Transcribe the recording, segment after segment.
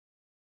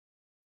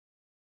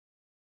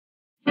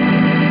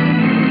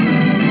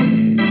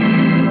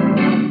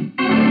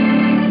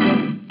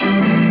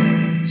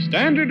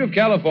Standard of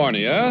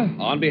California,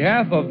 on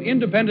behalf of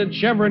independent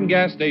Chevron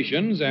gas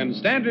stations and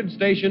Standard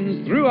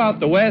stations throughout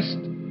the West,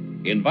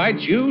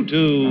 invites you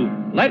to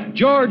Let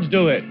George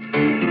Do It.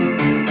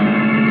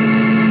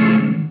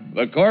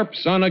 The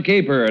Corpse on a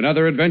Caper,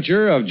 another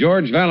adventure of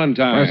George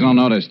Valentine. Personal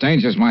notice,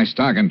 danger's my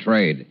stock and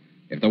trade.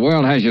 If the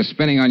world has you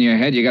spinning on your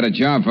head, you got a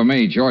job for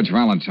me, George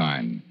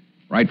Valentine.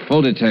 Write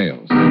full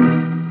details.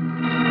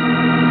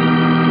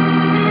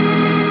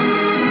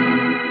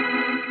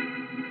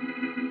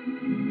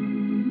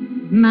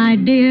 My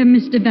dear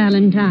Mr.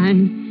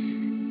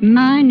 Valentine,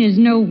 mine is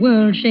no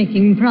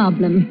world-shaking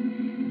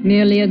problem,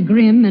 merely a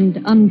grim and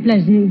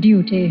unpleasant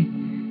duty.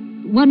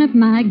 One of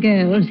my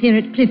girls here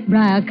at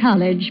Cliffbriar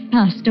College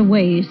passed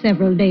away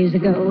several days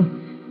ago.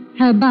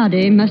 Her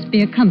body must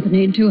be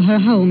accompanied to her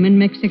home in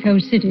Mexico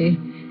City.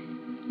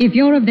 If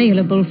you're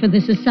available for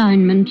this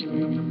assignment,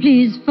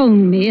 please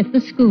phone me at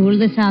the school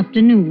this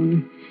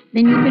afternoon.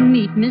 Then you can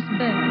meet Miss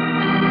Burdick.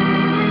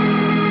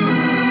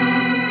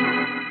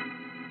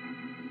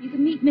 You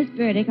can meet Miss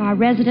Burdick, our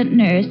resident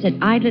nurse, at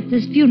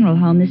Eidlitz's funeral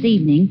home this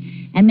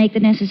evening and make the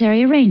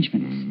necessary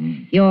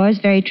arrangements. Yours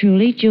very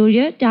truly,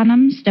 Julia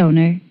Dunham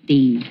Stoner,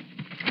 Dean.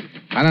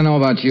 I don't know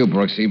about you,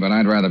 Brooksy, but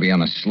I'd rather be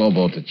on a slow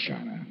boat to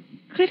China.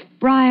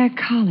 Cliffbriar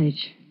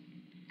College.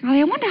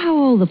 Golly, I wonder how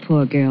old the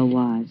poor girl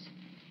was.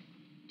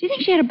 Do you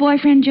think she had a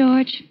boyfriend,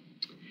 George?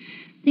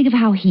 Think of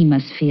how he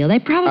must feel. They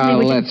probably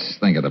would... Let's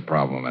think of the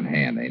problem at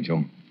hand,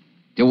 Angel.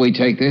 Do we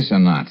take this or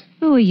not?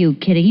 Who are you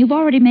kidding? You've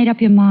already made up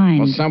your mind.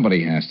 Well,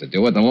 somebody has to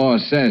do it. The law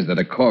says that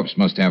a corpse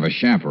must have a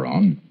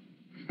chaperone.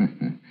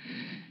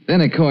 Then,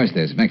 of course,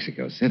 there's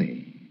Mexico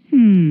City.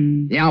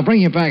 Yeah, I'll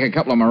bring you back a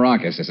couple of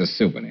maracas as a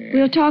souvenir.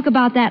 We'll talk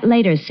about that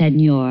later,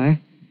 senor.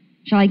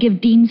 Shall I give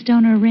Dean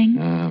Stoner a ring?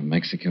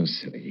 Mexico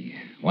City.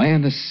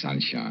 Land of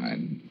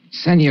sunshine.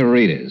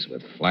 Senoritas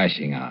with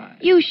flashing eyes.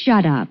 You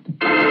shut up.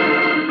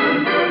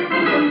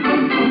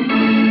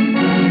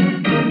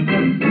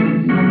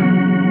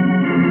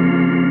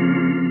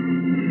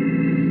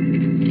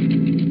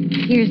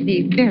 Here's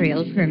the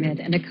burial permit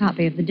and a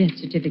copy of the death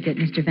certificate,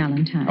 Mr.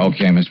 Valentine.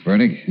 Okay, Miss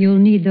Burdick. You'll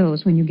need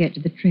those when you get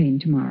to the train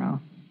tomorrow.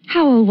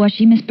 How old was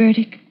she, Miss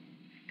Burdick?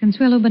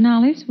 Consuelo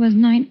Benales was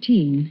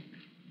 19.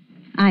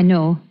 I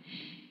know.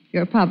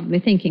 You're probably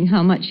thinking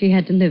how much she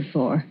had to live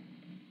for.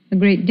 A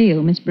great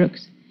deal, Miss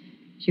Brooks.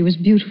 She was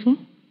beautiful,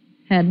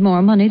 had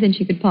more money than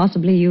she could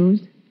possibly use.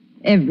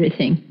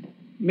 Everything.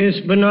 Miss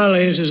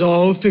Benales is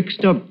all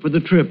fixed up for the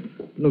trip.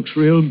 Looks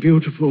real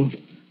beautiful.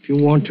 If you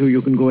want to,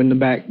 you can go in the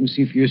back and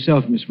see for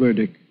yourself, Miss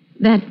Burdick.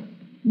 That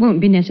won't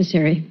be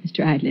necessary,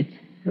 Mr. Eidlitz.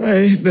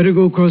 I better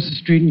go across the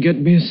street and get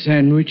me a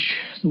sandwich.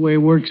 The way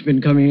work's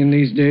been coming in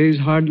these days,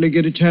 hardly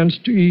get a chance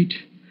to eat.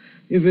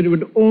 If it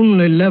would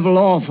only level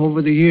off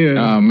over the years.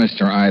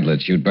 Mr.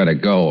 Eidlitz, you'd better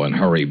go and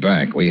hurry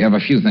back. We have a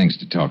few things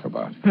to talk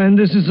about. And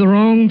this is the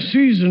wrong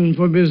season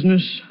for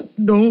business.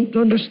 Don't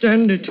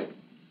understand it.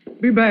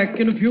 Be back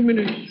in a few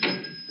minutes.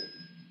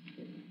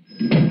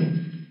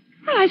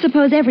 Well, I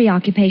suppose every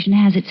occupation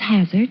has its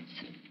hazards.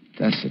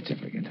 Death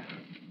certificate.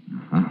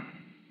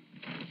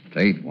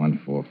 Date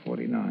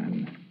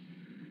 1449.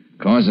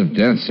 Cause of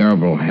death,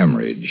 cerebral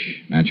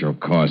hemorrhage. Natural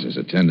causes.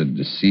 Attended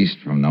deceased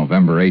from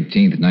November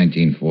 18th,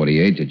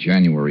 1948 to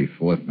January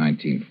 4th,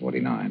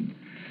 1949.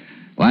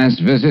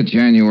 Last visit,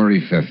 January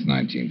 5th,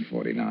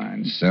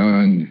 1949.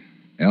 Signed,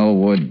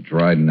 Elwood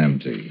Dryden,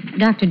 M.T.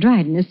 Dr.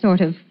 Dryden is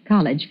sort of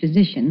college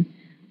physician,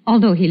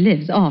 although he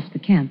lives off the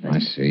campus. I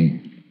see.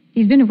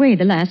 He's been away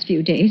the last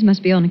few days,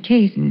 must be on a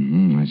case.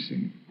 I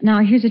see. Now,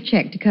 here's a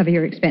check to cover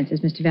your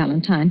expenses, Mr.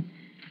 Valentine.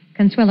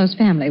 Consuelo's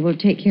family will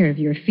take care of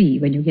your fee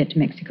when you get to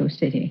Mexico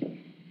City.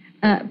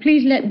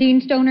 Please let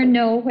Dean Stoner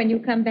know when you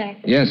come back.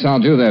 Yes,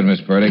 I'll do that,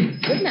 Miss Burdick.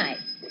 Good night.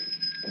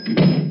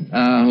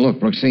 Look,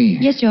 Brooksy.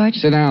 Yes, George?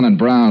 Sit down and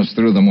browse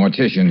through the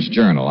Mortician's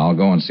Journal. I'll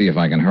go and see if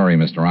I can hurry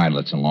Mr.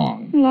 Eidlitz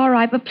along. Well, all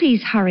right, but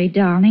please hurry,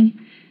 darling.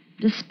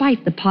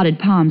 Despite the potted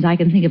palms, I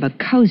can think of a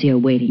cozier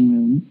waiting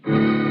room.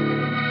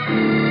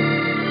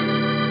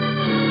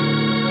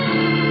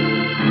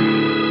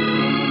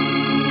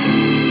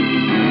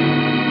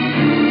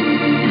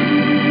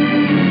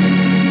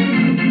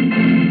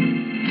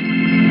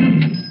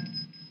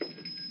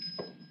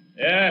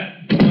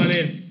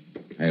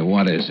 Hey,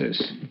 what is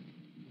this?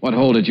 What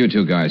hole did you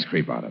two guys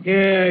creep out of?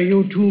 Yeah,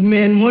 you two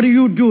men, what are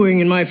you doing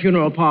in my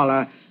funeral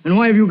parlor? And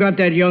why have you got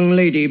that young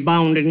lady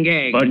bound and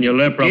gagged? Button your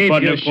lip, or Keep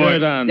button your your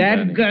shirt on.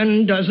 That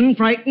gun doesn't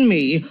frighten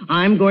me.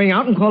 I'm going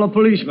out and call a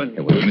policeman.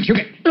 Hey, wait a minute. You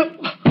get...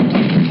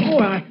 Oh,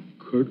 I...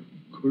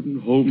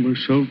 Couldn't hold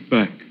myself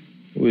back.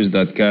 Who is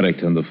that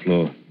character on the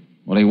floor?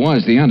 Well, he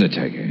was the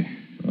Undertaker.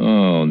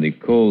 Oh, the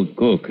cold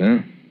cook, huh?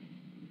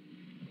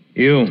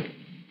 You.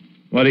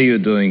 What are you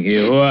doing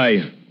here? Who are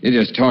you? You're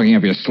just talking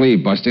up your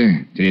sleeve,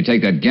 Buster. Till you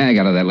take that gag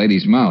out of that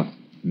lady's mouth.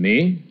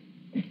 Me?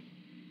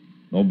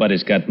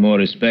 Nobody's got more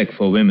respect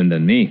for women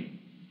than me.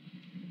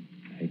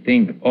 I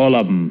think all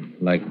of them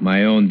like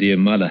my own dear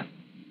mother.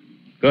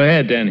 Go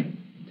ahead, Danny.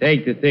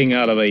 Take the thing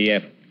out of her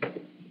yap.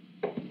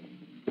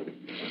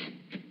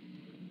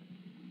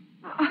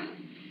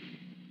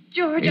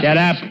 George. Shut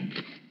up.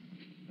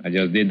 I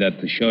just did that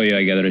to show you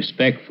I got a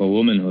respect for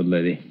womanhood,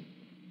 lady.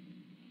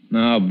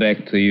 Now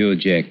back to you,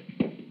 Jack.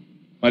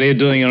 What are you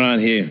doing around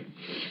here?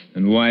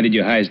 And why did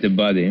you hide the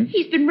body? Huh?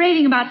 He's been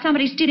raving about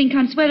somebody stealing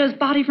Consuelo's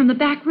body from the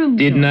back room.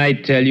 Didn't I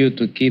tell you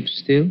to keep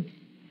still?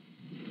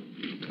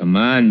 Come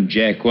on,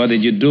 Jack. What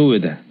did you do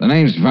with her? The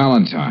name's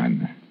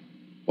Valentine.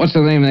 What's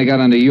the name they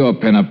got under your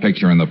pin-up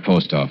picture in the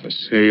post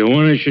office? Hey, you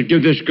want I should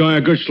give this guy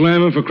a good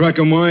slamming for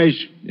cracking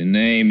wise? The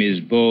name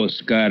is Bo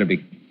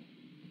Skarbik.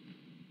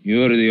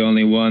 You're the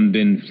only one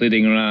been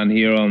flitting around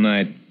here all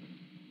night.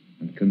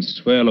 And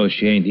Consuelo,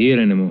 she ain't here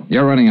anymore.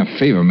 You're running a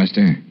fever,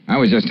 mister. I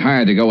was just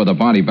hired to go with the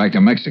body back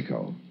to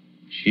Mexico.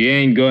 She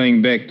ain't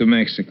going back to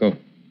Mexico.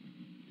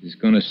 She's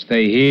gonna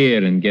stay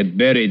here and get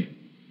buried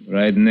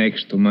right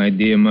next to my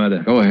dear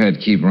mother. Go ahead,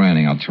 keep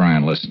ranting. I'll try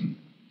and listen.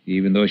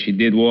 Even though she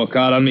did walk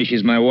out on me,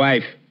 she's my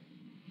wife.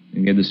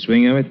 You get the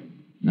swing of it?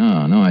 No,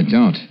 I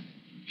don't.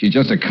 She's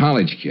just a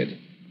college kid.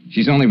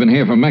 She's only been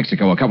here from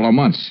Mexico a couple of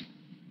months.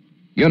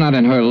 You're not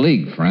in her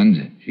league,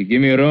 friend. She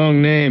gave me a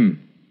wrong name.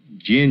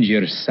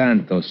 Ginger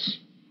Santos.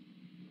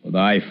 But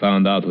I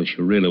found out who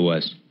she really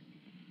was.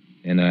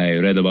 And I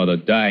read about her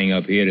dying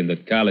up here in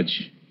that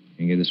college.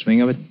 You get the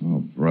swing of it?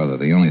 Oh, brother,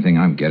 the only thing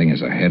I'm getting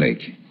is a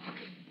headache.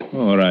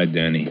 All right,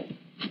 Danny.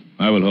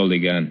 I will hold the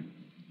gun.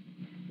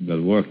 We've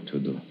got work to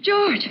do.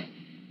 George,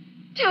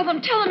 tell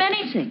them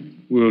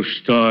anything. We'll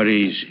start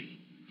easy.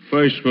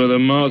 First with a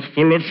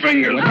mouthful of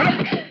fingers.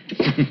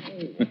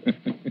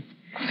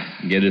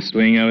 Get the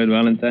swing of it,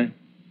 Valentine?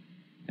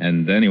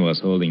 And then he was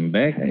holding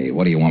back. Hey,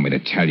 what do you want me to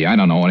tell you? I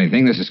don't know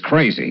anything. This is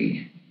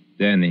crazy.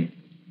 Danny,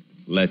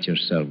 let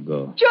yourself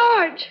go.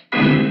 George!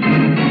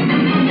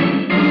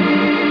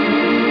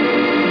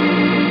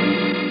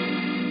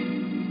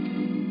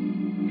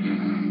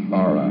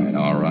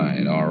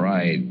 All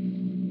right.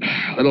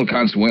 Little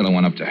Consuelo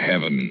went up to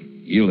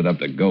heaven, yielded up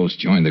the ghost,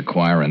 joined the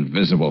choir,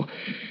 invisible.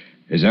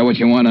 Is that what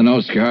you want to know,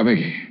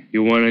 Skarbik?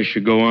 You want I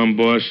should go on,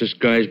 boss? This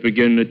guy's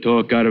beginning to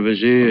talk out of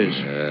his ears.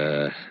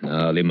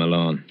 No, leave him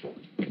alone.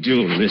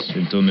 Do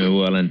listen to me,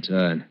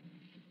 Valentine.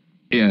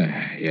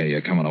 Yeah,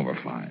 you're coming over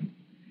fine.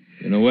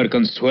 You know where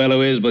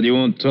Consuelo is, but you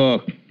won't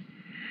talk.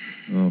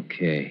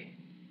 Okay.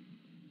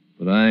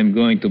 But I'm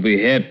going to be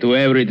hip to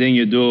everything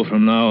you do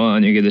from now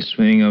on. You get the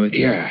swing of it?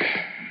 Yeah.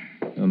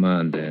 Come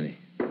on, Danny.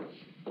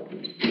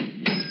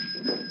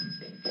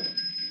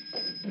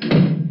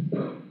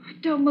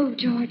 Don't move,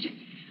 George.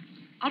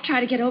 I'll try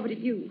to get over to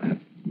you. That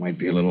might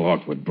be a little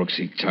awkward,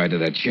 Brooksy, tied to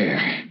that chair.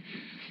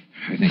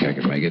 I think I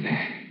can make it.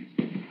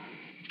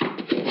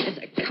 There's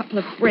a couple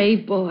of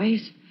brave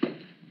boys.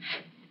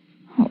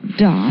 Oh,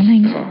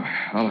 darling. Oh,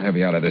 I'll have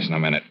you out of this in a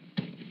minute.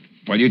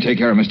 While you take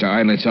care of Mr.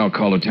 Idlitz, I'll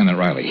call Lieutenant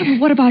Riley. Oh,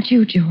 what about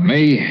you, George?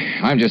 Me?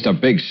 I'm just a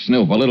big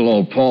snoop, a little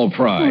old Paul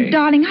Pry. Oh,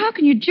 darling, how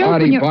can you joke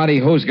when you're... Body,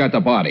 who's got the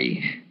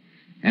body?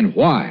 And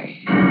why?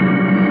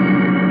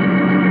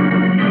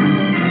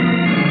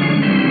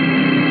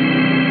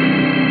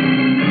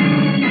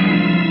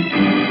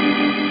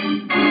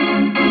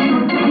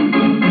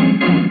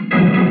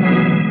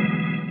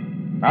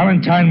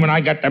 Valentine, when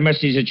I got the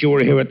message that you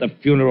were here at the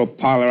funeral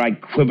parlor, I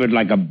quivered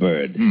like a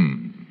bird.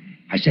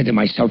 I said to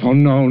myself, oh,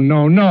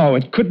 no,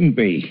 it couldn't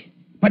be.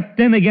 But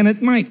then again,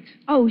 it might.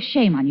 Oh,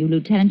 shame on you,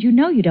 Lieutenant. You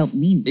know you don't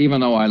mean it.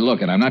 Even though I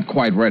look it, I'm not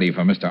quite ready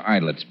for Mr.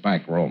 Idlet's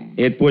back room.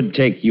 It would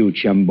take you,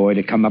 chum boy,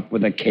 to come up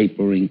with a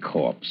capering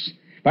corpse.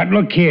 But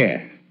look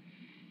here.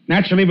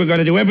 Naturally, we're going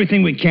to do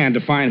everything we can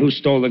to find who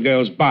stole the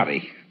girl's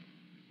body.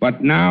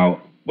 But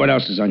now, what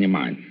else is on your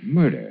mind?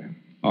 Murder.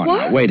 Oh, What?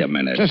 now, wait a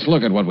minute. Just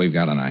look at what we've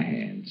got on our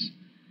hands.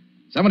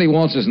 Somebody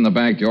waltzes in the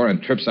back door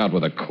and trips out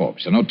with a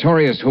corpse. A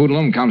notorious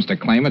hoodlum comes to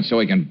claim it so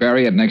he can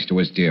bury it next to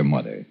his dear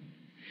mother.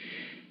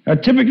 A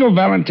typical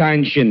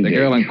Valentine shindig. The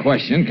girl in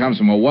question comes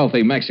from a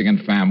wealthy Mexican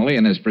family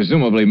and is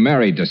presumably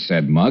married to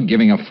said mug,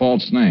 giving a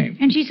false name.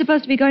 And she's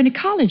supposed to be going to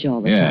college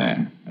all the time.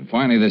 Yeah. And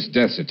finally, this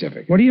death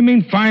certificate. What do you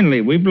mean, finally?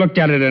 We've looked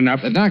at it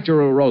enough. The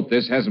doctor who wrote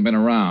this hasn't been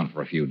around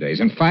for a few days.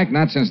 In fact,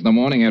 not since the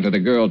morning after the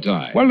girl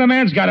died. Well, the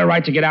man's got a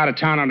right to get out of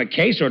town on a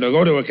case or to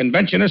go to a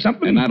convention or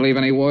something. And not leave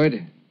any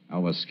word? Oh,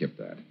 we'll skip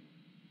that.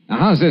 Now,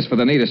 how's this for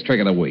the neatest trick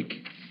of the week?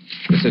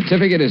 The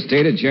certificate is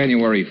dated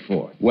January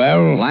 4th.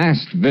 Well,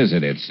 Last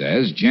visit, it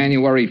says,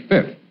 January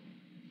 5th.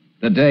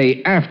 The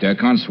day after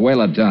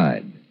Consuela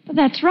died. Well,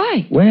 that's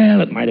right.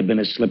 well, it might have been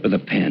a slip of the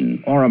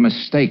pen. Or a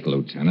mistake,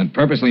 Lieutenant,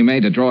 purposely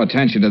made to draw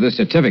attention to this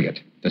certificate.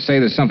 To say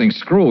there's something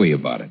screwy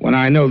about it. Well,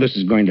 I know this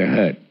is going to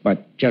hurt,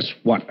 but just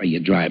what are you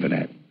driving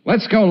at?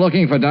 Let's go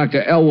looking for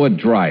Dr. Elwood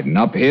Dryden.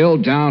 Uphill,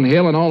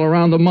 downhill, and all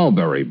around the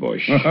mulberry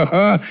bush.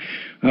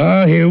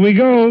 Here we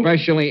go.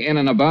 Especially in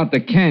and about the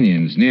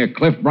canyons near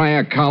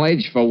Cliffbriar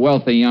College for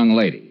wealthy young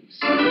ladies.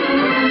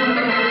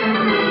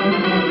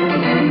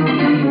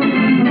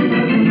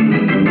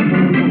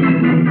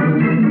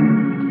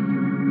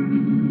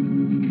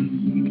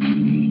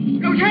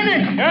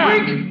 Lieutenant!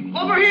 Quick!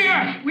 Over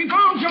here! We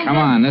found something. Come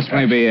on, this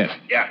may be it.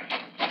 Yeah.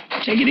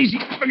 Take it easy.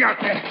 Look out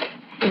there.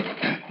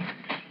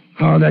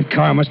 Oh, that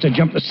car must have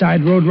jumped the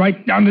side road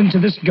right down into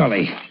this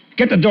gully.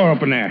 Get the door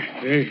open there.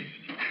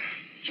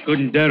 It's good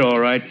and dead, all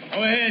right.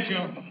 Go ahead,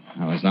 Joe.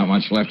 Well, there's not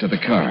much left of the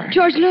car.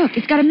 George, look.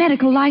 It's got a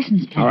medical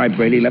license plate. All right,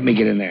 Brady, let me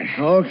get in there.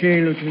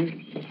 Okay,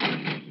 Lieutenant.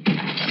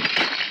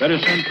 Better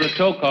send for a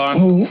tow car.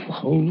 Oh,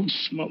 holy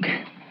smoke.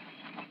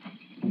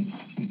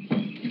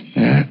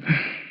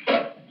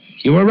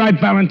 You were right,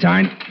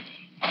 Valentine.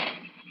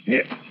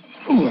 Yeah.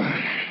 Ooh.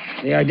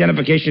 The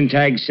identification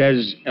tag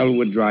says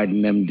Elwood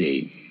Dryden,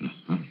 M.D.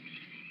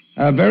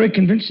 A very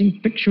convincing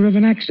picture of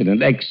an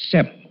accident,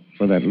 except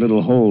for that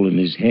little hole in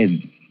his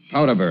head.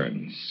 Powder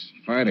burns.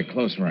 Fired at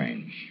close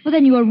range. Well,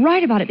 then you were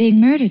right about it being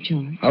murder,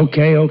 George.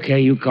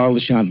 Okay. You call the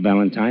shot,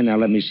 Valentine. Now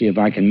let me see if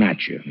I can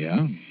match you.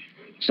 Yeah?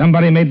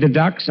 Somebody made the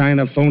doc sign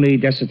a phony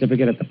death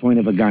certificate at the point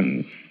of a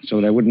gun,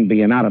 so there wouldn't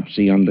be an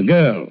autopsy on the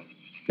girl.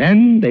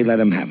 Then they let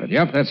him have it.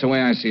 Yep, that's the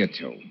way I see it,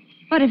 too.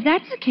 But if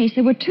that's the case,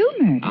 there were two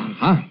murders.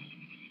 Uh-huh.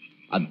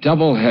 A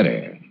double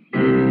header.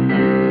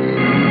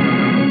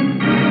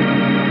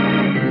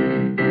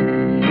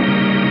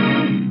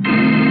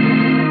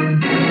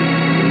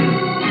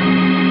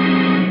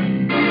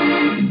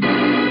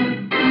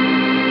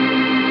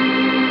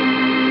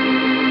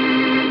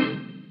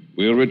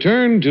 We'll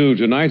return to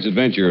tonight's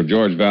adventure of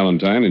George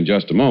Valentine in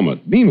just a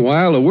moment.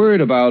 Meanwhile, a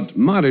word about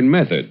modern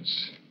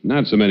methods.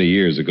 Not so many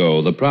years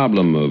ago, the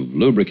problem of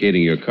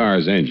lubricating your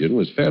car's engine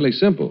was fairly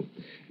simple.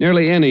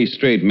 Nearly any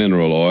straight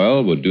mineral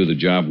oil would do the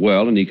job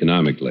well and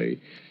economically.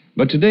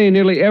 But today,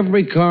 nearly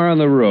every car on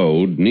the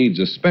road needs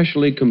a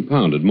specially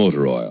compounded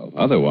motor oil.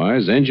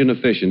 Otherwise, engine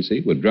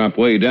efficiency would drop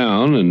way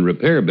down and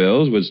repair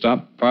bills would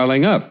stop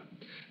piling up.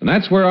 And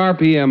that's where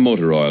RPM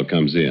motor oil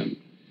comes in.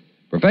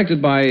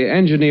 Perfected by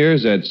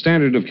engineers at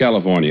Standard of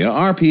California,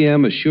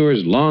 RPM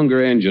assures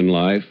longer engine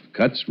life,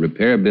 cuts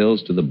repair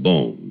bills to the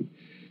bone.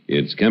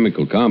 Its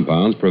chemical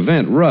compounds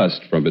prevent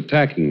rust from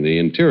attacking the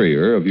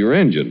interior of your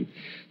engine.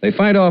 They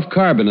fight off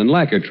carbon and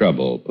lacquer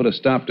trouble, put a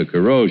stop to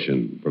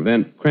corrosion,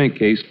 prevent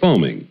crankcase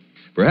foaming.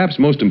 Perhaps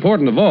most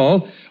important of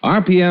all,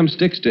 RPM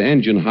sticks to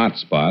engine hot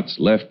spots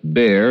left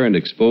bare and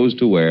exposed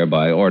to wear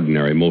by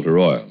ordinary motor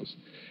oils.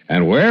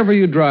 And wherever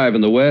you drive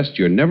in the West,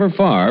 you're never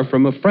far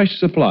from a fresh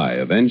supply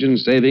of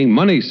engine-saving,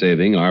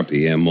 money-saving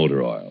RPM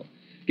motor oil.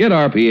 Get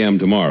RPM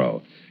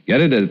tomorrow.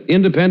 Get it at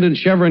independent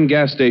Chevron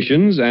gas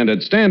stations and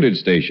at standard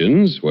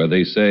stations where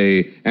they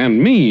say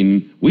and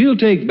mean, we'll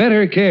take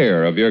better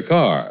care of your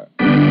car.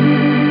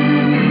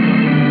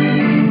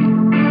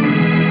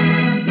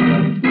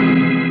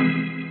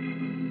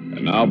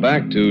 And now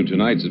back to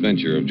tonight's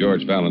adventure of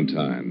George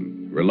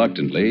Valentine.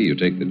 Reluctantly, you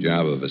take the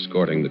job of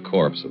escorting the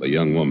corpse of a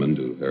young woman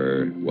to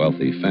her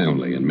wealthy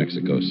family in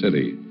Mexico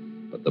City.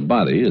 But the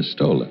body is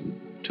stolen.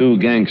 Two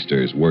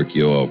gangsters work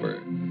you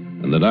over.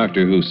 And the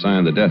doctor who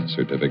signed the death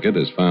certificate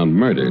is found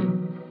murdered.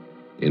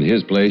 In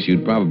his place,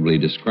 you'd probably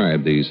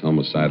describe these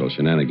homicidal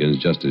shenanigans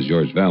just as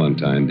George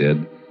Valentine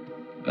did.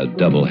 A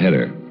double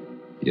header.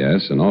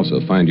 Yes, and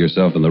also find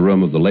yourself in the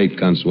room of the late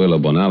Consuelo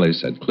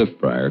Bonales at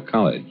Cliffbriar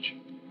College.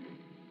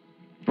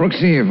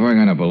 Brooksy, if we're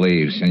going to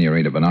believe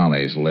Senorita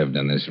Bonales lived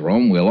in this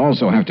room, we'll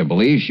also have to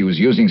believe she was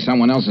using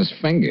someone else's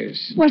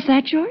fingers. What's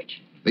that,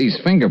 George? These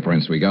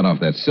fingerprints we got off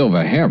that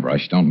silver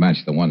hairbrush don't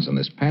match the ones on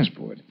this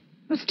passport.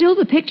 Well, still,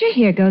 the picture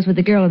here goes with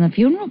the girl in the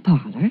funeral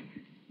parlor.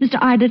 Mr.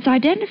 Idlet's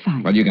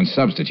identified. Well, you can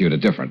substitute a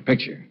different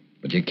picture,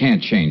 but you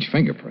can't change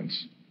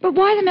fingerprints. But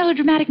why the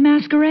melodramatic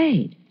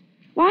masquerade?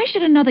 Why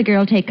should another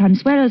girl take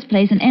Consuelo's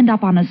place and end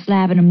up on a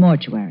slab in a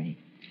mortuary?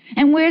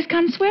 And where's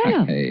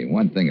Consuelo? Hey,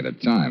 one thing at a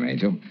time,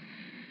 Angel.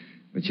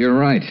 But you're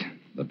right.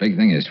 The big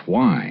thing is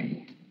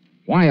why.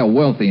 Why a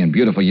wealthy and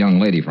beautiful young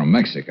lady from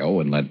Mexico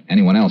would let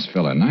anyone else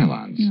fill her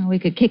nylons? You know, we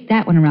could kick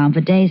that one around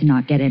for days and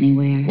not get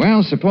anywhere.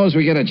 Well, suppose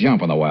we get a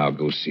jump on the wild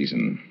goose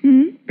season.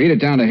 Hmm? Beat it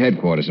down to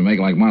headquarters and make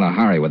like Mata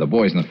Hari with the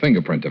boys in the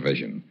fingerprint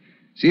division.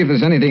 See if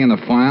there's anything in the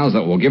files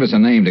that will give us a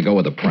name to go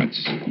with the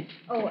prints.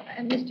 Oh,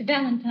 Mr.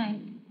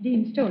 Valentine,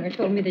 Dean Stoner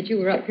told me that you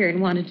were up here and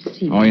wanted to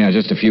see me. Oh, yeah,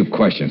 just a few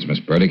questions, Miss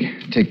Burdick.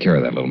 Take care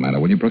of that little matter,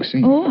 will you,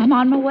 Brooksy? Oh, I'm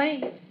on my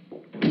way.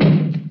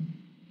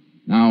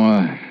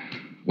 Now,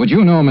 would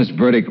you know, Miss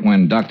Burdick,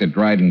 when Dr.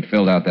 Dryden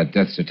filled out that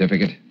death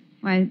certificate?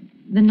 Why,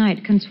 the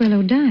night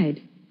Consuelo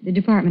died. The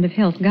Department of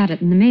Health got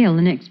it in the mail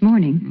the next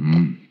morning.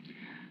 Mm-hmm.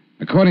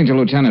 According to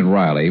Lieutenant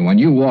Riley, when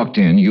you walked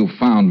in, you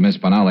found Miss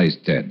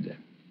Bonales dead.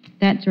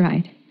 That's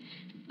right.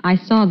 I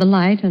saw the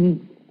light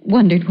and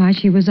wondered why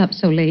she was up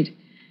so late.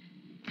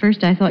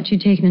 First, I thought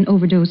she'd taken an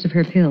overdose of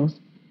her pills.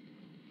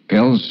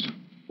 Pills?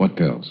 What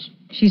pills?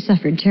 She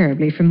suffered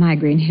terribly from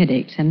migraine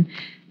headaches, and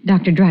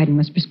Dr. Dryden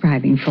was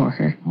prescribing for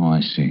her. Oh,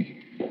 I see.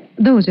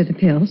 Those are the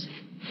pills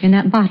in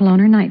that bottle on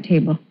her night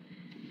table.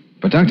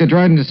 But Dr.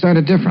 Dryden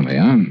decided differently,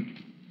 huh?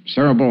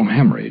 Cerebral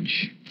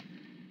hemorrhage.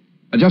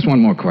 Just one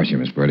more question,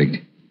 Miss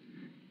Burdick.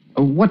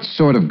 What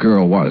sort of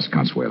girl was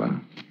Consuelo?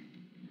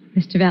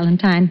 Mr.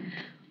 Valentine,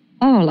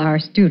 all our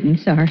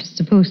students are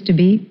supposed to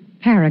be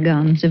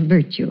paragons of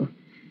virtue.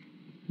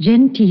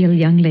 Genteel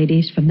young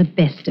ladies from the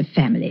best of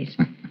families.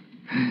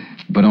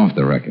 But off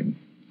the record.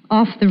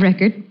 Off the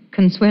record,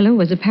 Consuelo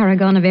was a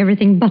paragon of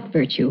everything but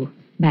virtue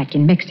back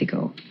in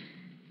Mexico.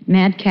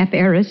 Madcap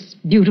heiress,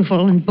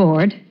 beautiful and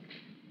bored.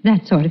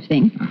 that sort of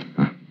thing.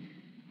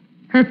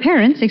 Her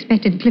parents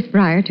expected Cliff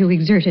Briar to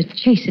exert a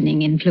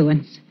chastening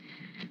influence.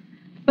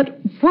 But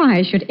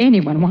why should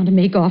anyone want to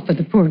make off with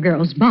the poor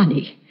girl's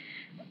body?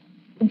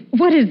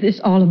 What is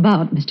this all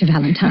about, Mr.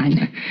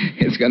 Valentine?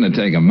 It's going to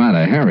take a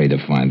mighty Harry to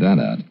find that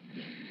out.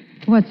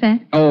 What's that?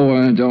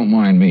 Oh, don't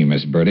mind me,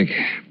 Miss Burdick.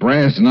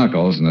 Brass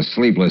knuckles and a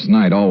sleepless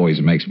night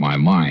always makes my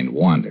mind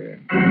wander.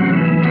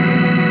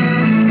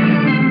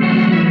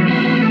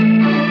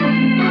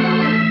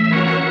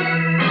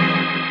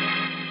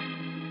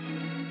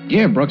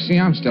 Yeah, Brooksy,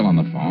 I'm still on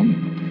the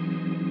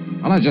phone.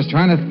 Well, I was just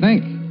trying to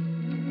think.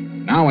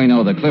 Now we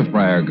know the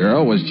Cliffbriar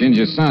girl was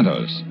Ginger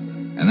Santos.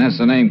 And that's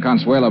the name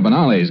Consuelo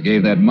Benales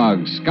gave that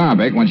mug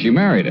Scarbeck when she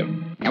married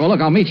him. Yeah, well, look,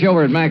 I'll meet you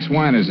over at Max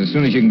Weiner's as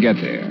soon as you can get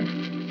there.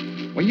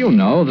 Well, you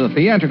know, the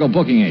theatrical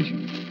booking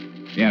agent.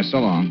 Yeah, so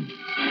long.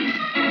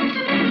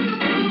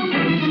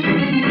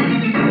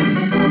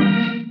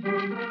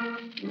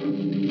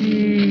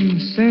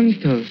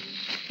 Santos.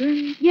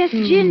 Yes,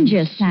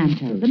 Ginger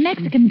Santos, the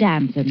Mexican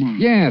dancer man.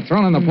 Yeah,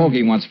 thrown in the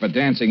pokey once for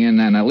dancing in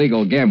an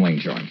illegal gambling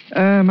joint.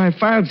 My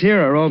files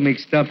here are all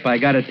mixed up. I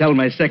gotta tell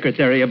my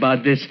secretary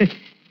about this.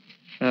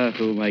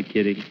 Who am I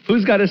kidding?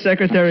 Who's got a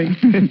secretary?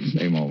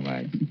 Same old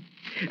Max.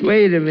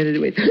 Wait a minute,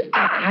 wait.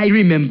 I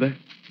remember.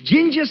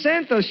 Ginger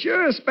Santos,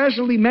 sure,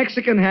 especially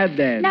Mexican hat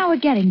dance. Now we're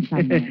getting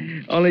somewhere.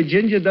 Only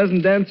Ginger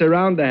doesn't dance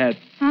around the hat.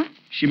 Huh?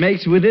 She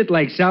makes with it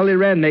like Sally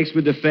Rand makes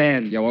with the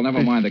fan. Yeah, well,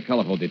 never mind the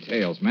colorful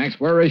details. Max,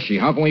 where is she?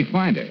 How can we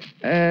find her?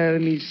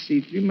 Let me see.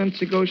 3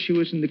 months ago, she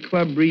was in the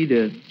Club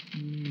Reader.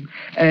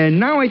 And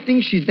now I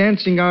think she's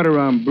dancing out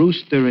around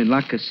Brewster and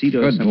La Casita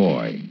or Good something.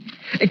 boy.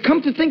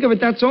 Come to think of it,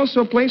 that's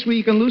also a place where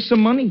you can lose some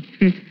money.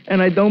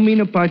 And I don't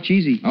mean a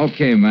parcheesi.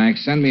 Okay,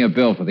 Max, send me a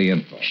bill for the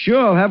info. Sure,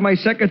 I'll have my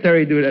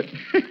secretary do that.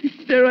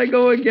 There I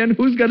go again.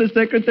 Who's got a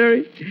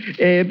secretary?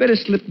 Better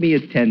slip me a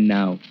 10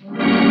 now.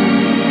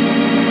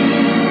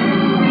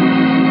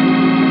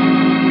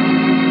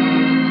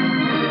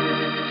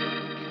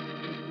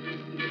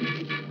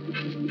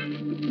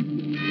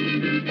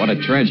 What a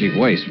tragic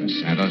waste,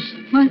 Miss Santos.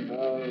 What?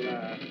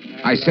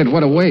 I said,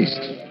 what a waste.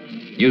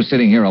 You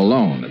sitting here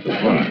alone at the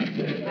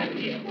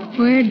bar.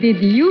 Where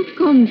did you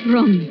come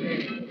from?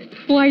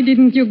 Why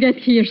didn't you get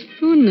here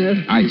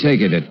sooner? I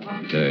take it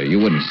that you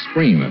wouldn't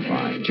scream if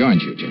I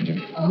joined you, Ginger.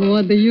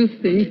 What do you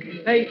think?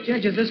 Hey,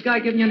 Ginger, is this guy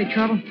giving you any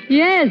trouble?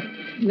 Yes,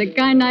 the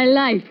kind I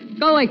like.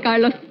 Go away,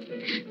 Carlos.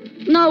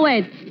 No,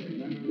 wait.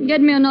 Get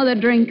me another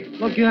drink.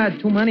 Look, you had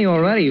too many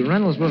already.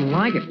 Reynolds wouldn't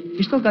like it.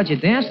 You still got your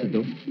dance to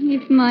do.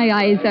 If my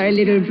eyes are a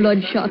little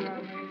bloodshot,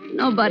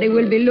 nobody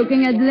will be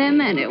looking at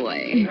them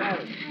anyway.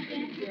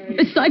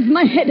 Besides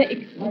my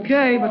headache.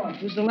 Okay, but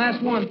this is the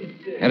last one.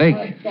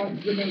 Headache?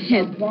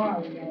 Yes,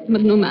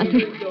 but no matter.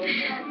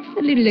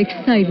 A little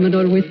excitement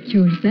always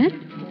cures that.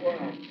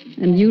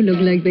 And you look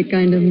like the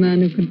kind of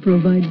man who could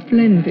provide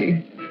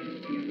plenty.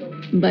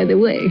 By the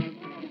way,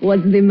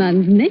 what's the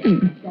man's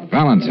name?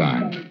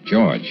 Valentine.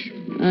 George.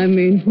 I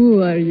mean,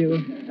 who are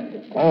you?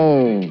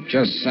 Oh,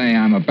 just say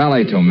I'm a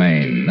ballet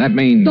domain. That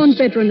means... Don't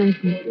patronize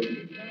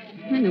me.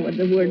 I know what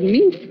the word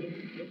means.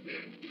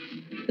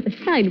 But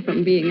aside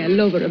from being a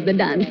lover of the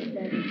dance,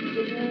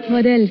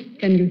 what else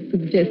can you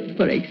suggest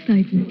for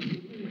excitement?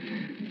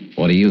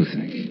 What do you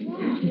think?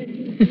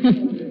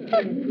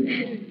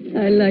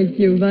 I like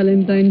you,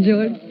 Valentine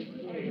George.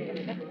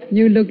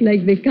 You look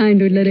like the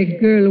kind who'd let a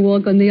girl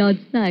walk on the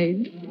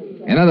outside.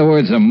 In other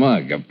words, a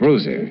mug, a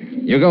bruiser.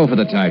 You go for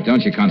the type,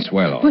 don't you,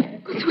 Consuelo? What?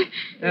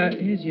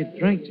 Here's your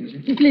drink, Ginger.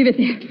 Just leave it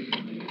there.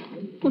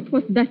 What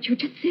was that you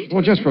just said?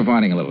 Well, just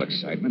providing a little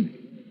excitement.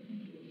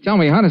 Tell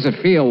me, how does it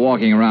feel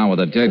walking around with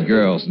a dead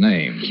girl's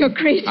name? You're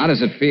crazy. How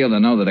does it feel to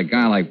know that a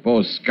guy like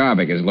Bo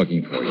Scarbeck is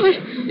looking for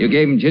you? You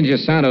gave him Ginger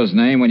Santos'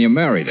 name when you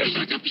married him.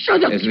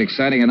 Shut up. Is it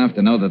exciting enough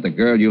to know that the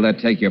girl you let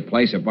take your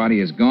place, her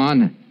body is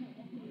gone?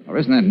 Or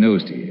isn't that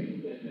news to you?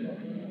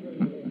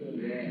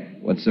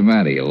 What's the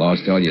matter? You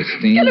lost all your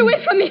steam? Get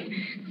away from me.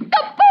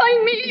 Stop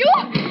pawing me, you.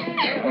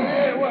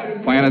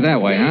 Playing it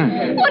that way,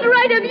 huh? What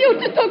right have you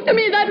to talk to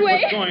me that way?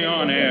 What's going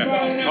on here?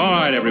 All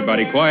right,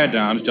 everybody, quiet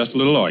down. It's just a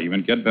little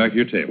argument. Get back to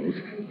your tables.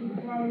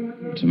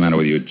 What's the matter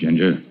with you,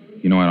 Ginger?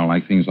 You know I don't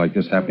like things like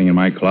this happening in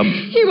my club.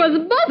 He was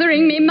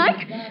bothering me,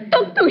 Mike.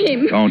 Talk to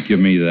him. Don't give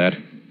me that.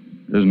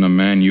 There isn't a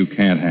man you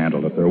can't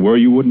handle. If there were,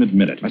 you wouldn't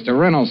admit it. Mr.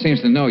 Reynolds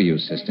seems to know you,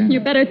 sister. You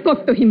better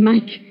talk to him,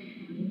 Mike.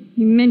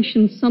 He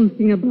mentioned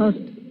something about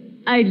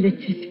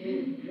eyelids.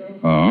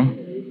 Oh?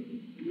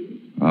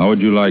 How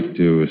would you like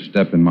to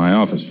step in my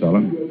office,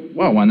 fella?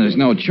 Well, when there's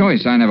no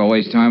choice, I never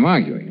waste time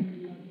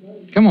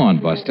arguing. Come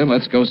on, Buster.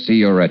 Let's go see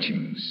your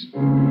etchings.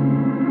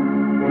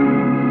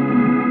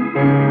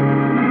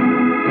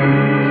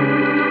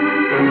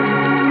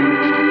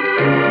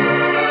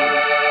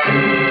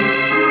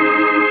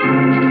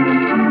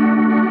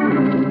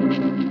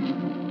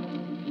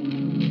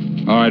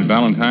 All right,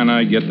 Valentine,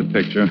 I get the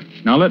picture.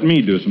 Now let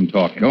me do some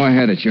talking. Go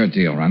ahead. It's your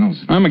deal,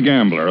 Reynolds. I'm a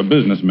gambler, a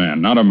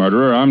businessman, not a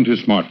murderer. I'm too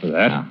smart for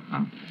that.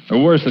 The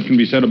worst that can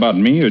be said about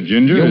me or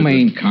Ginger You is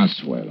mean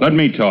Consuelo. Let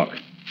me talk.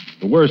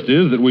 The worst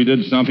is that we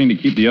did something to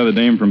keep the other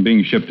dame from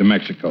being shipped to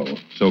Mexico,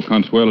 so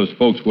Consuelo's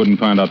folks wouldn't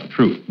find out the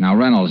truth. Now,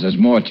 Reynolds, there's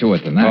more to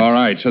it than that. All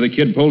right, so the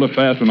kid pulled a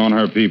fast one on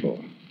her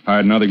people.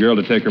 Hired another girl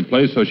to take her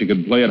place so she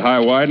could play it high,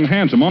 wide, and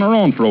handsome on her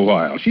own for a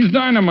while. She's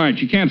dynamite.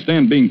 She can't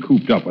stand being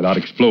cooped up without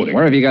exploding.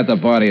 Where have you got the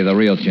body of the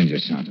real Ginger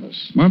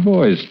Santos? My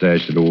boys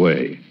stashed it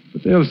away,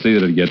 but they'll see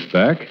that it gets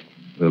back.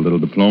 With a little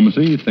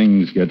diplomacy,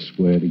 things get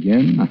squared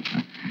again.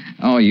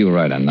 Oh, you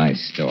write a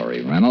nice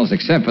story, Reynolds,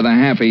 except for the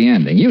happy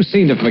ending. You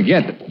seem to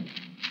forget that...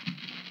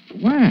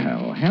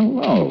 Well,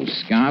 hello,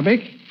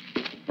 Scarbick.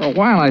 For a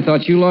while, I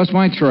thought you lost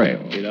my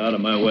trail. Get out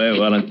of my way,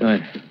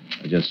 Valentine.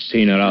 I just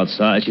seen her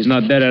outside. She's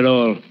not dead at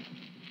all.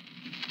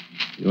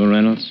 You,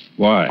 Reynolds?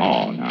 Why?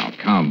 Oh, now,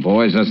 come,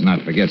 boys. Let's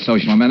not forget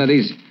social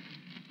amenities.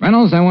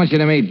 Reynolds, I want you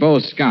to meet Bo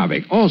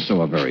Scarbick,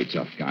 also a very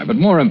tough guy, but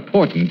more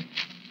important,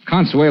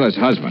 Consuela's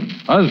husband.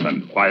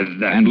 Husband? Why,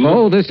 that... And,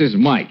 Bo, this is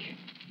Mike,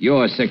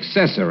 your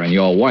successor and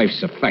your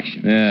wife's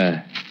affection.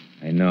 Yeah,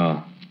 I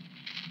know.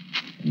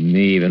 And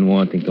me even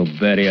wanting to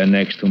bury her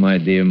next to my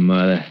dear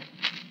mother.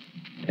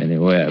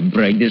 Anyway, I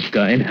break this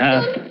guy in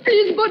half.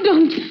 Please, but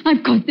don't.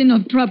 I've caused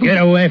enough trouble. Get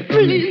away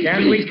from me.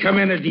 Can we come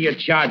in or do you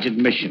charge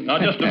admission? Now,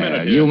 just a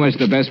minute. You missed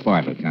the best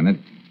part, Lieutenant.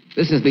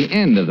 This is the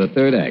end of the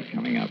third act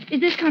coming up. Is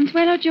this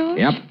Consuelo, George?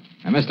 Yep.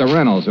 And Mr.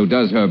 Reynolds, who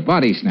does her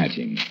body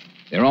snatching.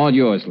 They're all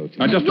yours, Now,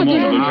 Lieutenant. just a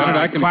moment, Lieutenant.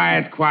 I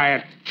can...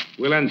 Quiet.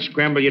 We'll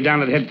unscramble you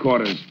down at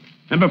headquarters.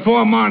 And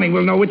before morning,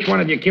 we'll know which one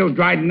of you killed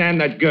Dryden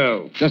and that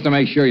girl. Just to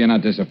make sure you're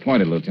not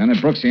disappointed, Lieutenant,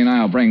 Brooksy and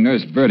I will bring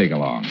Nurse Burdick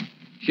along.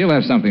 She'll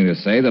have something to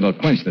say that'll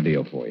clinch the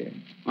deal for you.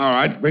 All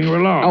right, bring her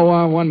along.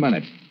 Oh, 1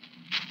 minute.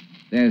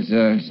 There's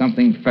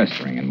something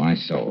festering in my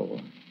soul.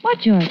 What,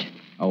 George?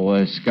 Oh,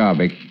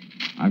 Scarbick,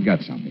 I've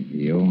got something for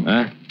you.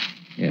 Huh?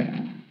 Yeah.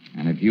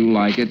 And if you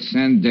like it,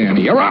 send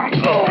Danny. You're out.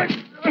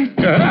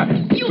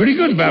 Pretty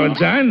good,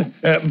 Valentine.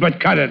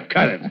 But cut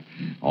it.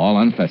 All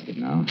unfested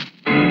now.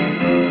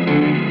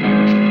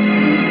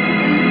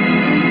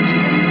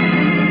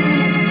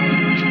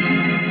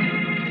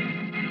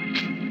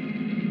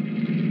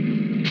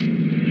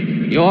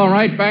 You all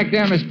right back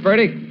there, Miss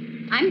Burdick?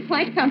 I'm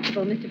quite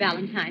comfortable, Mr.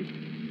 Valentine.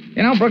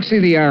 You know,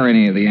 Brooksy, the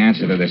irony of the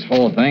answer to this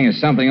whole thing is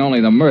something only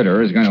the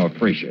murderer is going to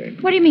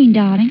appreciate. What do you mean,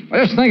 darling?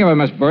 Well, just think of it,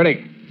 Miss Burdick.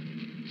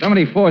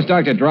 Somebody forced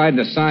Dr. Dryden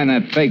to sign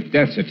that fake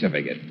death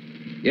certificate.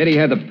 Yet he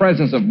had the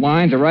presence of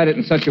mind to write it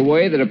in such a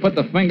way that it put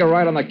the finger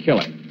right on the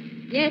killer.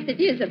 Yes,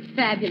 it is a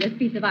fabulous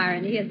piece of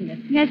irony, isn't it?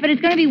 Yes, but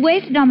it's going to be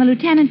wasted on the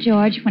lieutenant,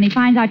 George, when he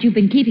finds out you've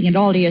been keeping it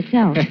all to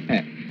yourself.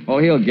 Oh,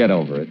 he'll get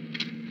over it.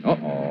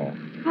 Uh-oh.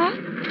 Huh?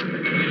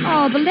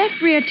 Oh, the left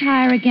rear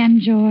tire again,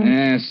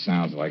 George.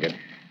 Sounds like it.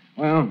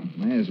 Well,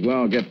 may as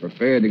well get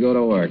prepared to go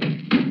to work.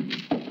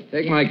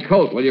 Take my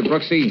coat, will you,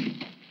 Brooksy?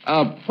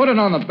 Put it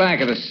on the back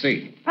of the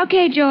seat.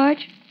 Okay,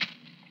 George.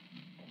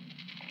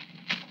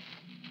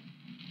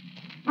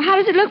 Well, how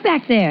does it look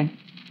back there?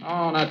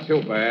 Oh, not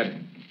too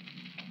bad.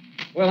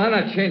 Well, I'm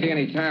not changing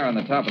any tire on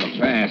the top of the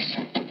pass.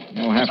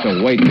 You'll have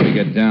to wait till we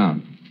get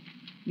down.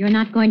 You're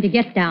not going to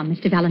get down,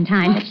 Mr.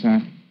 Valentine. What's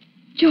that?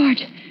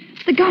 George,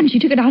 the gun. She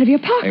took it out of your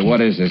pocket. Hey,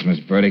 what is this, Miss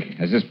Burdick?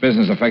 Has this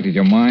business affected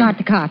your mind? Start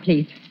the car,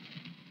 please.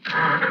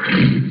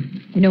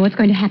 You know what's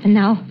going to happen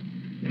now?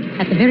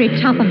 At the very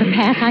top of the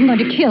pass, I'm going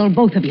to kill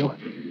both of you.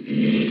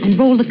 And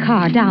roll the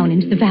car down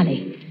into the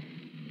valley.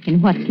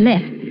 In what's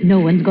left, no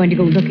one's going to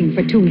go looking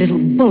for two little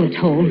bullet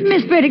holes.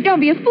 Miss Burdick, don't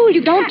be a fool.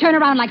 You Don't turn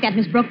around like that,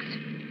 Miss Brooks.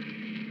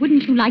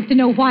 Wouldn't you like to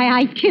know why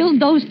I killed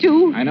those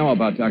two? I know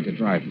about Dr.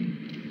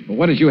 Dryden. But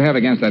what did you have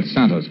against that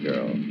Santos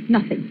girl?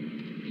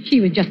 Nothing. She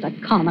was just a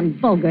common,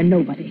 vulgar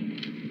nobody.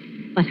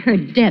 But her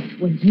death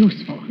was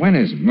useful. When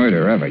is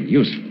murder ever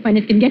useful? When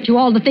it can get you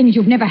all the things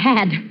you've never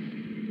had.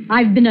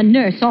 I've been a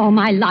nurse all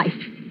my life,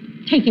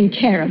 taking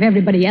care of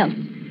everybody else.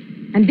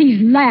 And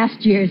these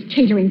last years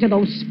catering to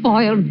those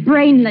spoiled,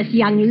 brainless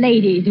young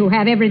ladies who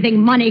have everything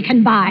money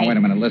can buy. Oh, wait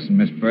a minute. Listen,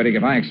 Miss Burdick.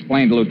 If I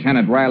explained to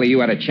Lieutenant Riley you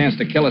had a chance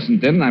to kill us and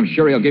didn't, I'm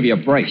sure he'll give you a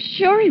break.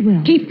 Sure he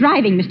will. Keep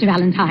driving, Mr.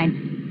 Valentine.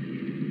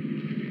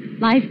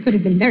 Life could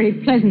have been very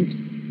pleasant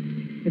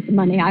with the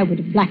money I would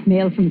have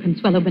blackmailed from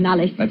Consuelo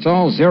Benales. That's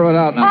all zeroed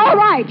out now. All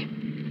right.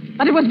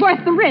 But it was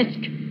worth the risk.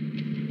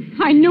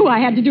 I knew I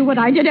had to do what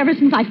I did ever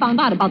since I found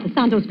out about the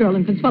Santos girl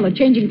and Consuelo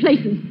changing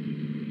places.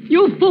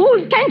 You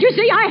fools, can't you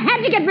see? I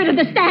had to get rid of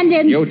the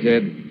stand-in. You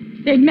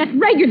did. They'd met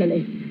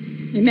regularly.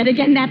 They met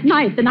again that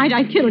night, the night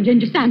I killed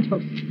Ginger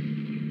Santos.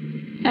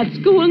 As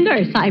school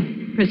nurse, I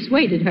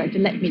persuaded her to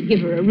let me give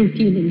her a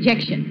routine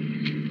injection.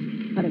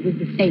 But it was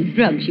the same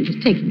drug she was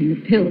taking in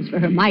the pills for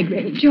her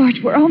migraine.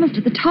 George, we're almost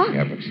at the top.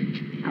 Yeah,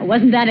 Brooksy. Now,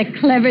 wasn't that a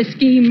clever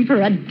scheme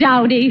for a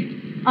dowdy,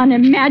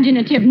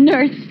 unimaginative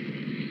nurse?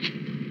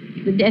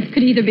 The death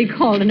could either be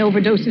called an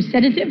overdose of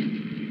sedative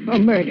or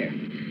murder.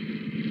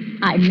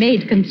 I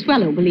made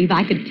Consuelo believe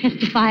I could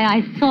testify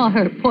I saw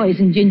her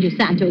poison Ginger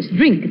Santos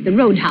drink at the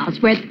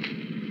roadhouse where...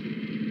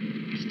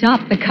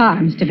 Stop the car,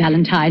 Mr.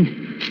 Valentine.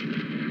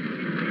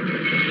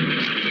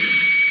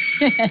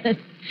 Yes,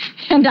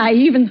 and I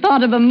even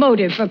thought of a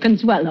motive for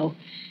Consuelo.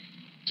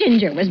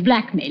 Ginger was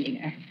blackmailing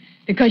her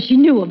because she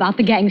knew about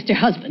the gangster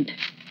husband.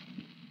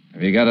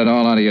 Have you got it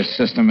all out of your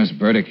system, Miss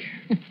Burdick?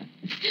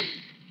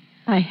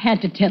 I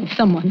had to tell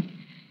someone.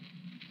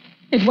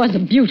 It was a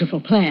beautiful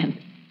plan,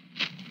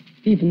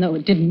 even though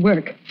it didn't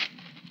work.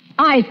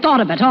 I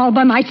thought of it all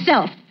by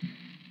myself,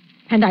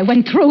 and I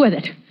went through with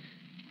it.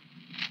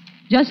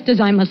 Just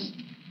as I must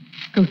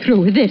go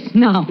through with this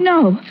now.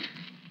 No.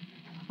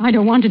 I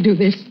don't want to do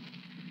this,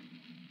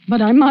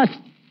 but I must.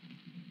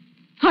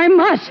 I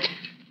must.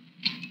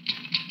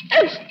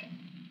 It's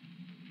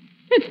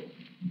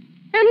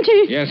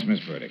empty. Yes,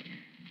 Miss Burdick.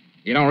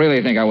 You don't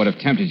really think I would have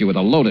tempted you with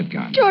a loaded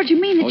gun? George, you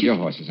mean that Hold your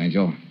horses,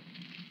 Angel.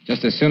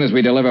 Just as soon as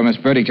we deliver Miss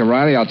Burdick to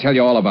Riley, I'll tell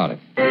you all about it.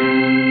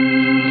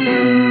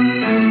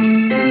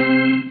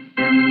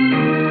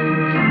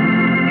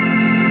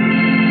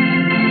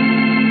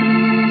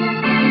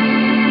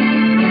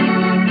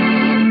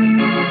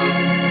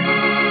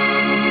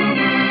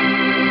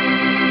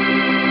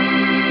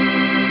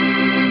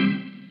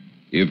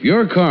 If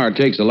your car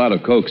takes a lot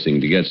of coaxing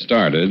to get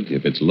started,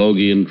 if it's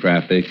logy in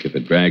traffic, if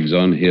it drags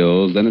on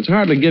hills, then it's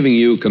hardly giving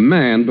you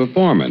command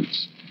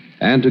performance.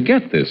 And to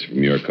get this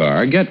from your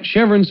car, get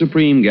Chevron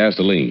Supreme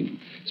gasoline.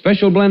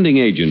 Special blending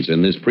agents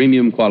in this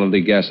premium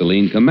quality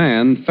gasoline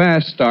command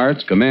fast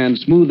starts, command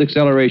smooth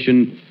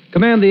acceleration,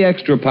 command the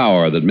extra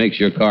power that makes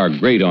your car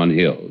great on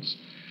hills.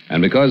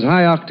 And because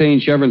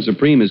high-octane Chevron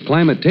Supreme is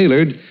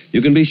climate-tailored,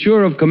 you can be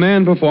sure of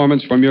command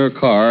performance from your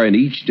car in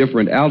each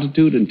different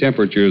altitude and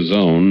temperature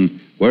zone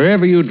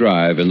wherever you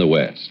drive in the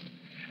West.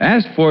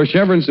 Ask for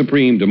Chevron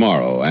Supreme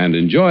tomorrow and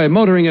enjoy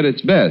motoring at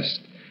its best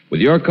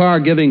with your car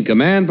giving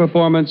command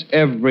performance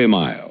every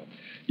mile.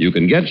 You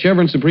can get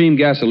Chevron Supreme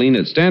gasoline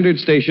at standard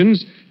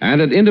stations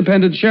and at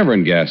independent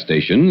Chevron gas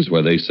stations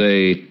where they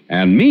say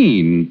and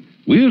mean,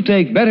 we'll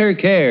take better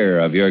care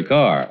of your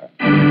car.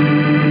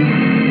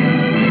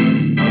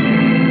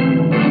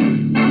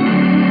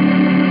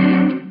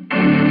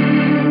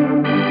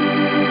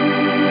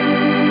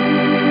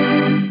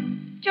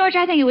 George,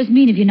 I think it was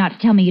mean of you not to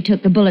tell me you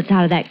took the bullets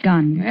out of that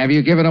gun. Have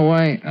you given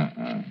away?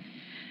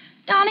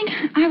 Darling,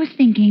 I was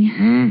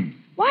thinking,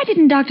 why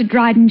didn't Dr.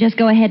 Dryden just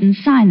go ahead and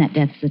sign that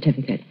death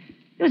certificate?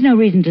 There was no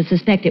reason to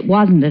suspect it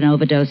wasn't an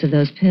overdose of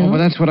those pills. Oh, well,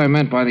 that's what I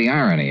meant by the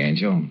irony,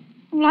 Angel.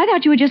 Well, I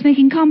thought you were just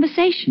making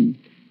conversation.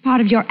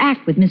 Part of your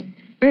act with Miss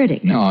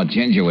Burdick. No,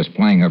 Ginger was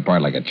playing her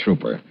part like a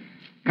trooper.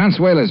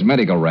 Consuela's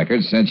medical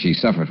records said she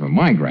suffered from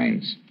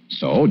migraines.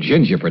 So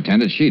Ginger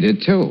pretended she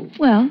did, too.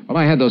 Well,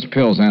 I had those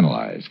pills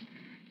analyzed.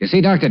 You see,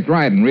 Dr.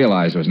 Dryden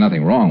realized there was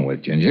nothing wrong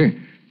with Ginger,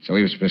 so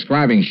he was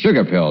prescribing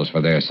sugar pills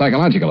for their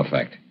psychological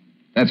effect.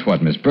 That's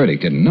what Miss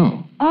Burdick didn't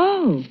know.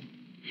 Oh.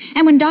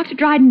 And when Dr.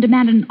 Dryden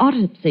demanded an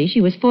autopsy,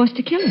 she was forced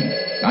to kill him.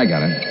 I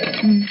got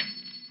it.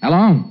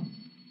 Hello?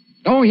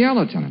 Oh, yeah,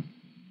 Lieutenant.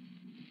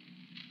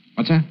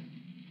 What's that?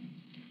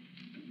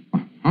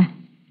 Huh?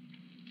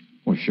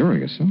 Well, sure, I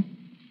guess so.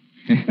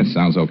 It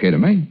sounds okay to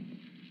me.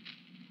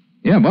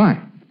 Yeah,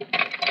 bye.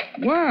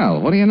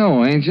 Well, what do you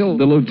know, Angel?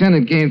 The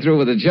lieutenant came through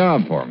with a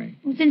job for me.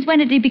 Well, since when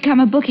did he become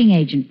a booking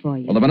agent for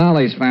you? Well, the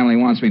Benales family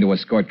wants me to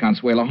escort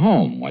Consuela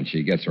home once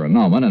she gets her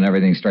annulment and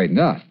everything's straightened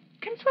out.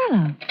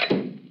 Consuelo?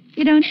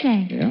 You don't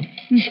say. Yeah?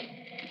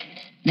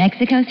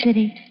 Mexico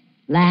City,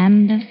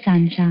 land of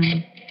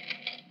sunshine.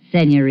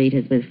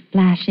 Senoritas with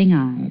flashing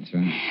eyes. That's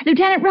right.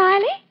 Lieutenant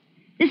Riley,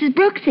 this is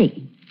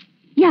Brooksy.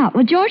 Yeah,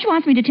 well, George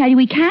wants me to tell you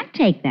we can't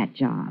take that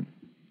job.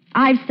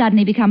 I've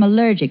suddenly become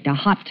allergic to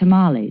hot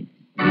tamales.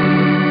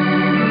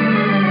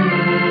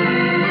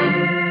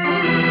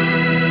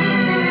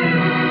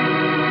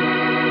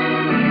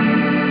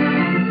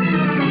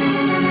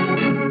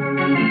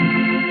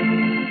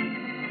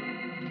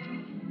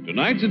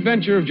 Tonight's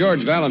adventure of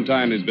George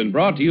Valentine has been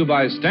brought to you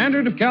by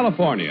Standard of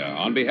California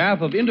on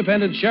behalf of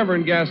independent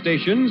Chevron gas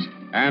stations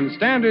and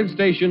Standard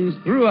stations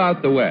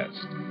throughout the West.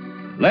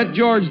 Let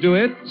George Do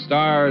It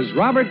stars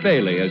Robert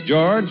Bailey as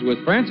George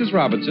with Francis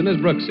Robinson as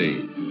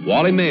Brooksy.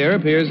 Wally Mayer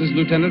appears as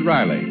Lieutenant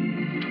Riley.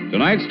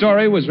 Tonight's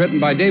story was written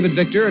by David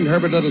Victor and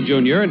Herbert Little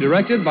Jr. and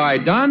directed by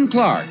Don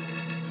Clark.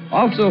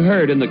 Also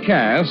heard in the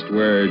cast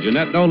were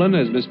Jeanette Nolan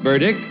as Miss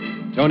Burdick,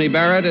 Tony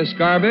Barrett as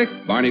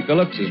Scarbick, Barney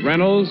Phillips as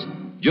Reynolds,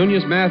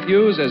 Junius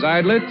Matthews as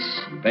Eidlitz,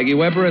 Peggy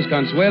Weber as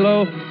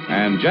Consuelo,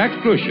 and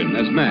Jack Crucian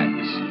as Max.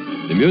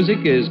 The music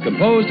is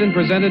composed and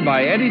presented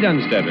by Eddie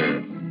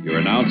Dunstetter. Your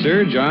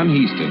announcer, John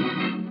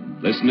Heaston.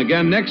 Listen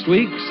again next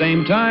week,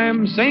 same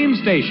time, same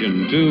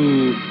station,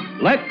 to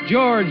Let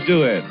George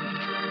Do It.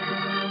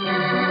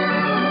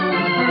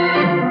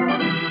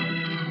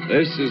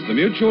 This is the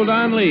Mutual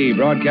Don Lee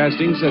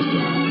Broadcasting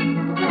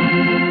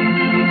System.